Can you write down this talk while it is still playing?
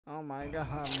Oh my God,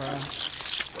 bro.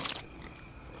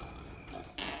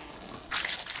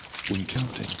 When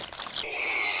counting,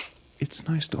 it's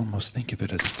nice to almost think of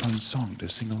it as a fun song to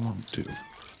sing along to.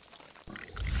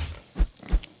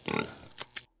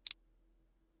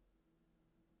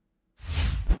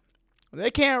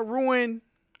 They can't ruin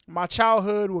my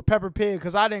childhood with Peppa Pig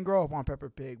because I didn't grow up on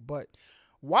Peppa Pig. But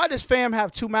why does fam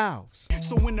have two mouths?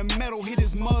 So when the metal hit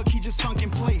his mug, he just sunk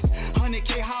in place.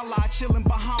 100K Holla, chillin'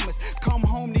 Bahamas. Come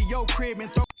home to your crib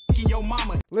and throw in your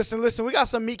mama. Listen, we got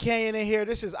some Meatcanyon in here.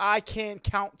 This is I Can't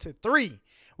Count to 3.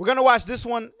 We're going to watch this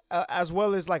one as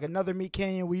well as like another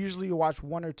Meatcanyon. We usually watch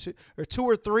one or two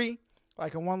or three,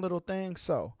 like in one little thing.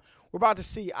 So we're about to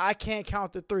see I Can't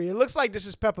Count to 3. It looks like this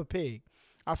is Peppa Pig.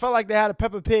 I felt like they had a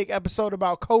Peppa Pig episode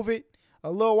about COVID a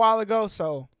little while ago.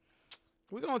 So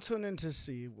we're going to tune in to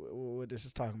see what this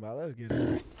is talking about. Let's get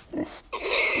it.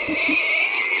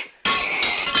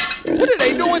 What are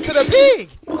they doing to the pig?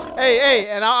 Hey,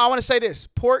 and I want to say this.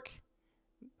 Pork,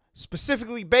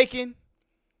 specifically bacon,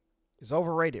 is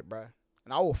overrated, bro.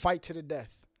 And I will fight to the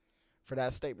death for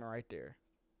that statement right there.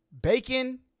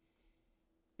 Bacon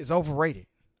is overrated,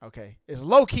 okay? It's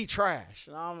low-key trash,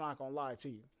 and I'm not going to lie to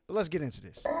you. But let's get into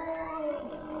this.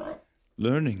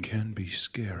 Learning can be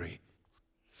scary,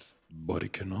 but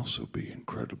it can also be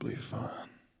incredibly fun.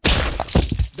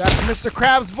 That's Mr.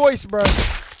 Krabs' voice, bro.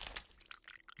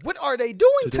 What are they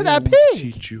doing Today to that I will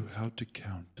pig? teach you how to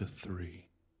count to 3.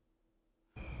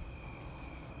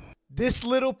 This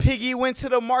little piggy went to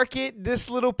the market. This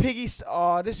little piggy,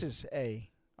 oh, this is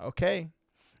okay.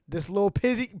 This little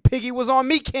piggy was on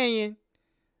Meatcanyon.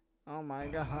 Oh my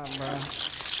God, bro.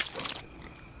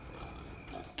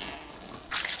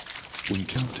 When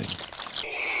counting,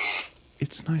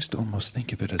 it's nice to almost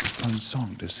think of it as a fun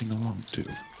song to sing along to.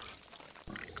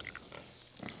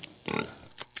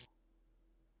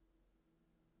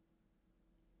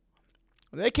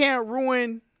 They can't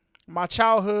ruin my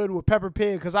childhood with Peppa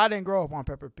Pig because I didn't grow up on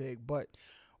Peppa Pig. But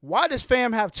why does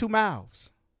fam have two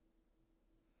mouths?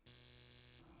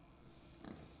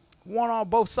 One on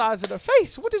both sides of the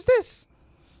face. What is this?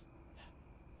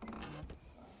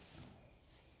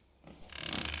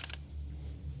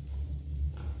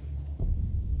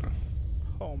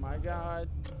 Oh my God.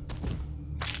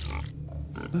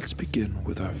 Let's begin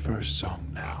with our first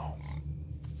song now.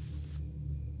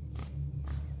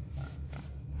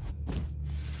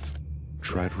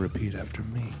 Try to repeat after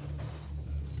me.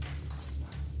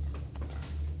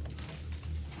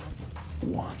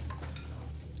 1,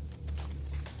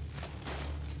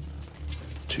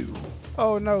 2.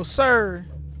 Oh no, sir.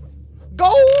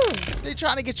 Go! They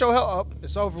trying to get your health up.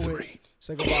 It's over with. 3.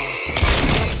 Say goodbye.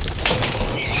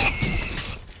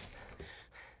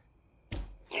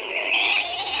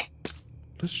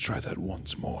 Let's try that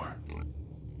once more.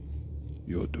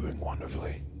 You're doing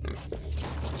wonderfully.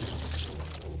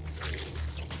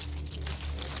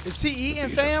 Is he eating,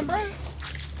 fam, bro?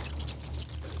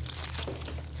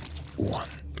 1,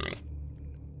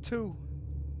 2.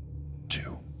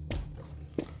 2,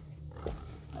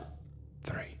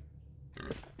 3.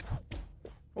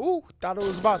 Ooh, thought it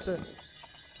was about to.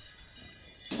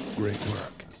 Great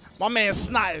work. My man's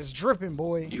snot is dripping,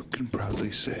 boy. You can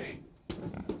proudly say,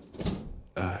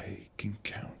 I can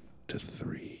count to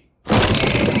 3.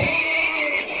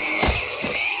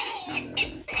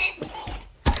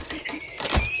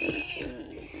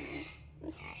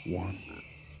 1,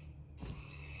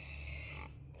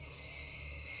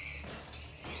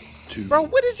 2. Bro,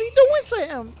 what is he doing to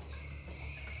him?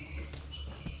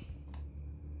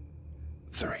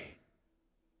 3.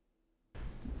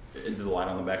 Is the light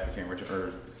on the back of the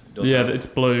camera? Yeah, it's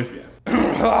blue.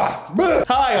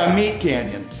 Hi, I'm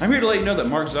Meatcanyon. I'm here to let you know that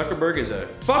Mark Zuckerberg is a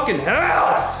fucking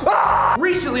hell.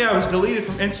 Recently, I was deleted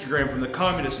from Instagram from the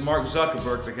communist Mark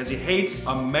Zuckerberg because he hates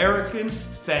American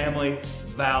family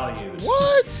values.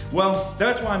 What? Well,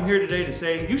 that's why I'm here today to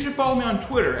say you should follow me on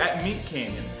Twitter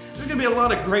 @Meatcanyon. There's gonna be a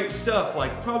lot of great stuff,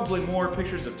 like probably more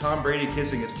pictures of Tom Brady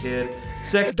kissing his kid.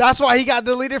 That's why he got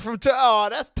deleted from. Oh,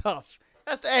 that's tough.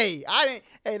 That's hey, I didn't.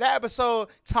 Hey, that episode,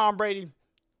 Tom Brady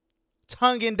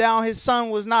tonguing down his son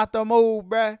was not the move,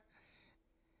 bruh.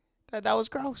 That was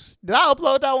gross. Did I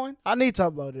upload that one? I need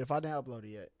to upload it if I didn't upload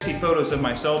it yet. See photos of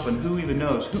myself, and who even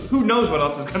knows? Who knows what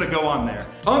else is gonna go on there?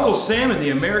 Uncle Sam and the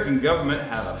American government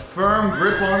have a firm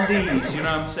grip on these, you know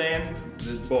what I'm saying? This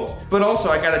is both. But also,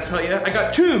 I gotta tell you, I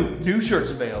got 2 new shirts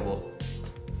available.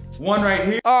 One right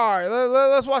here. All right,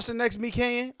 let's watch the next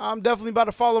Meatcanyon. I'm definitely about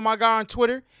to follow my guy on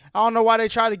Twitter. I don't know why they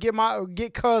try to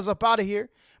get Cuz up out of here,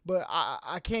 but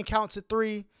I can't count to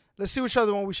 3. Let's see which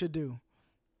other one we should do.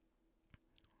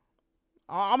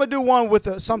 I'm gonna do one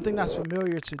with something that's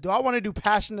familiar to. Do I want to do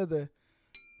Passion of the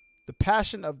The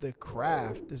passion of the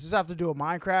craft. Does this have to do with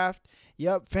Minecraft?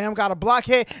 Yep, fam got a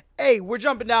blockhead. Hey, we're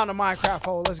jumping down to Minecraft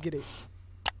hole. Let's get it.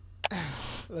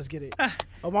 Let's get it.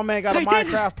 Oh, my man got a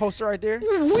Minecraft poster right there.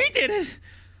 We did it!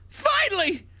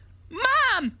 Finally!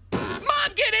 Mom! Mom,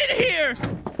 get in here!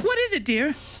 What is it,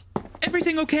 dear?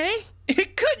 Everything okay?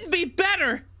 It couldn't be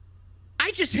better!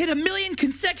 I just hit 1 million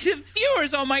consecutive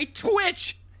viewers on my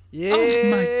Twitch! Yeah.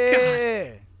 Oh my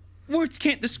God. Words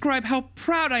can't describe how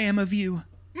proud I am of you.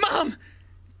 Mom,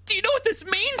 do you know what this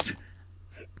means?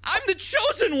 I'm the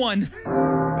chosen one!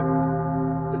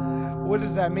 What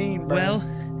does that mean, bro?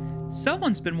 Well,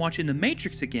 someone's been watching The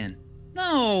Matrix again.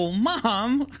 No,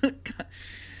 Mom.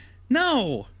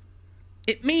 No.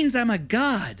 It means I'm a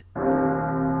god.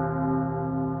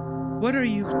 What are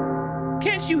you...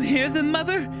 Can't you hear them,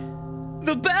 Mother?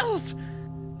 The bells!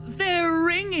 They're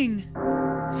ringing.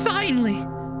 Finally,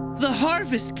 the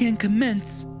harvest can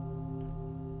commence.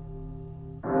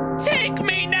 Take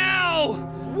me now!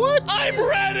 What? I'm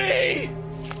ready!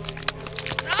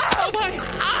 Oh my!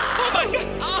 Oh my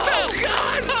God! Oh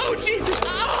God! Oh Jesus!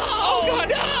 Oh God!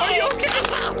 No. Are you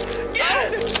okay?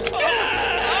 Yes!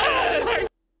 Yes!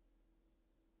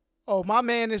 Oh, my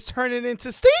man is turning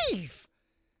into Steve.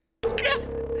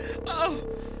 Oh!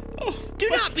 Do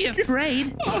not be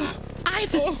afraid.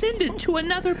 I've ascended to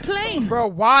another plane. Bro,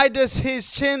 why does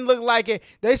his chin look like it?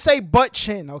 They say butt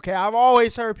chin, okay? I've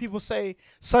always heard people say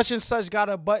such and such got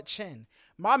a butt chin.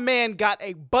 My man got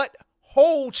a butt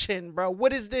hole chin, bro.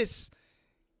 What is this?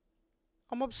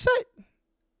 I'm upset.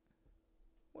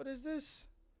 What is this?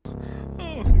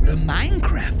 The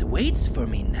Minecraft waits for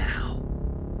me now.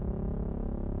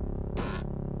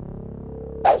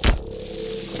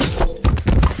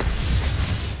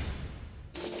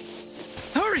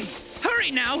 Hurry!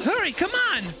 Hurry now! Hurry! Come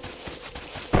on!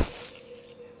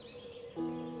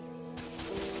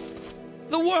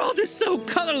 The world is so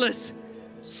colorless,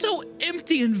 so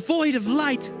empty and void of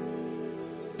light.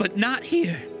 But not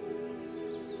here.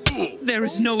 There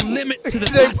is no limit to the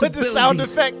They possibilities. put the sound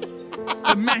effect.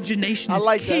 Imagination is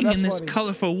like that. king That's in this funny.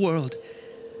 colorful world.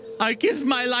 I give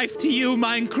my life to you,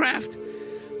 Minecraft.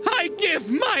 I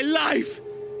give my life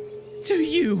to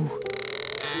you.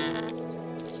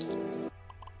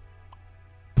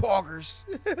 Poggers.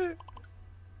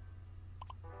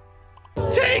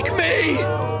 Take me!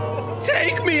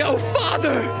 Take me, oh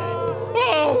Father!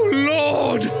 Oh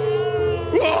Lord!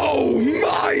 Oh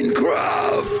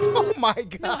Minecraft! Oh my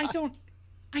God. No,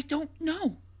 I don't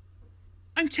know.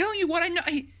 I'm telling you what I know.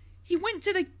 He went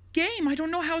to the game. I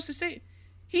don't know how else to say it.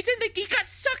 He got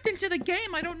sucked into the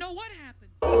game. I don't know what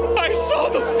happened. I saw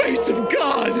the face of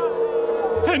God,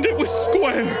 and it was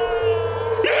square.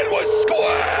 It was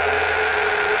square!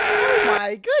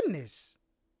 My goodness.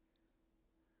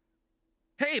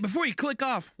 Hey, before you click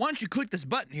off, why don't you click this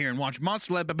button here and watch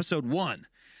Monster Lab Episode 1?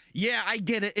 Yeah, I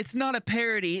get it. It's not a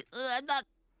parody.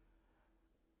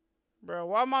 Bro,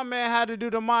 why my man had to do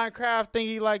the Minecraft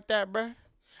thingy like that, bro?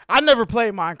 I never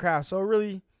played Minecraft, so it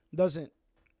really doesn't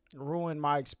ruin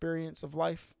my experience of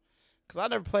life. Because I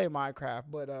never played Minecraft,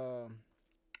 but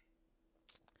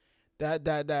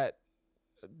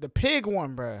the pig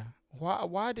one, bro.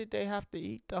 Why did they have to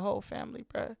eat the whole family,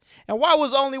 bro? And why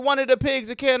was only one of the pigs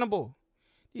a cannibal?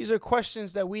 These are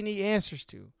questions that we need answers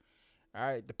to. All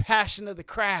right, the passion of the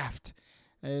craft.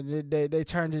 And they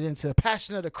turned it into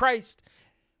Passion of the Christ.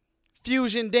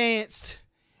 Fusion danced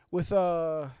with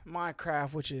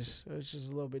Minecraft, which is a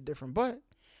little bit different. But, you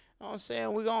know what I'm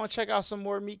saying? We're going to check out some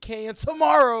more Meatcanyon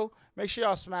tomorrow. Make sure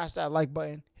y'all smash that like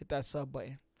button. Hit that sub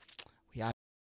button.